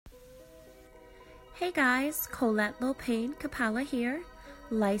Hey guys, Colette Lopane Kapala here,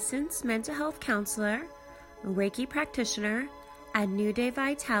 licensed mental health counselor, Reiki practitioner at New Day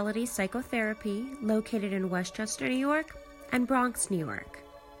Vitality Psychotherapy located in Westchester, New York and Bronx, New York.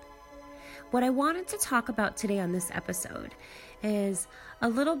 What I wanted to talk about today on this episode is a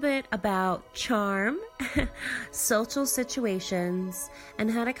little bit about charm, social situations,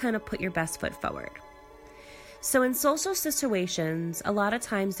 and how to kind of put your best foot forward. So in social situations, a lot of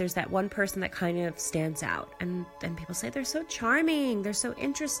times there's that one person that kind of stands out and people say they're so charming, they're so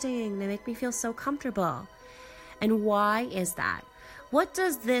interesting, they make me feel so comfortable. And why is that? What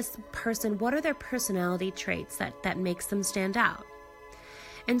does this person, what are their personality traits that makes them stand out?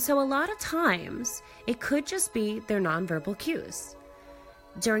 And so a lot of times it could just be their nonverbal cues.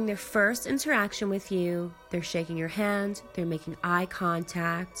 During their first interaction with you, they're shaking your hand, they're making eye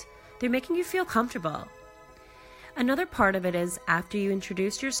contact, they're making you feel comfortable. Another part of it is after you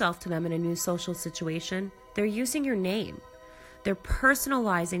introduce yourself to them in a new social situation, they're using your name. They're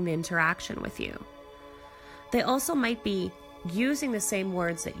personalizing the interaction with you. They also might be using the same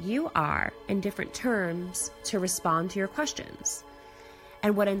words that you are in different terms to respond to your questions.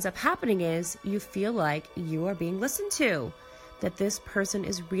 And what ends up happening is you feel like you are being listened to, that this person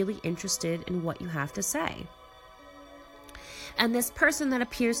is really interested in what you have to say. And this person that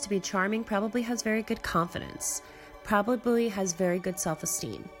appears to be charming probably has very good confidence, probably has very good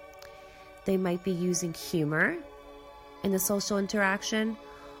self-esteem. They might be using humor in the social interaction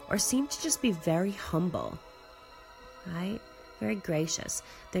or seem to just be very humble, right? Very gracious.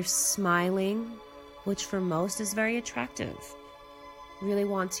 They're smiling, which for most is very attractive. Really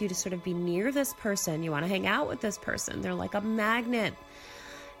wants you to sort of be near this person. You want to hang out with this person. They're like a magnet.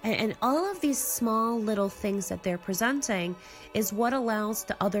 And all of these small little things that they're presenting is what allows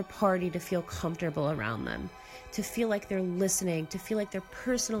the other party to feel comfortable around them, to feel like they're listening, to feel like they're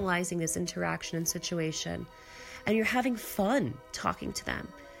personalizing this interaction and situation. And you're having fun talking to them.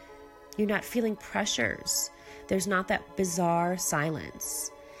 You're not feeling pressures. There's not that bizarre silence.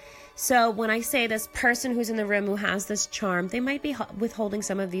 So when I say this person who's in the room who has this charm, they might be withholding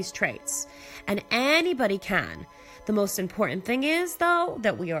some of these traits. And anybody can. The most important thing is, though,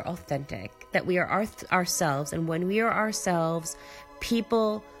 that we are authentic, that we are ourselves. And when we are ourselves,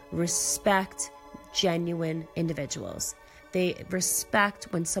 people respect genuine individuals. They respect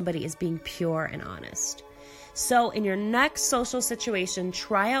when somebody is being pure and honest. So in your next social situation,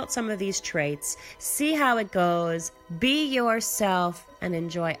 try out some of these traits, see how it goes, be yourself, and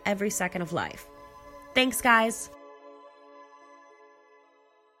enjoy every second of life. Thanks, guys.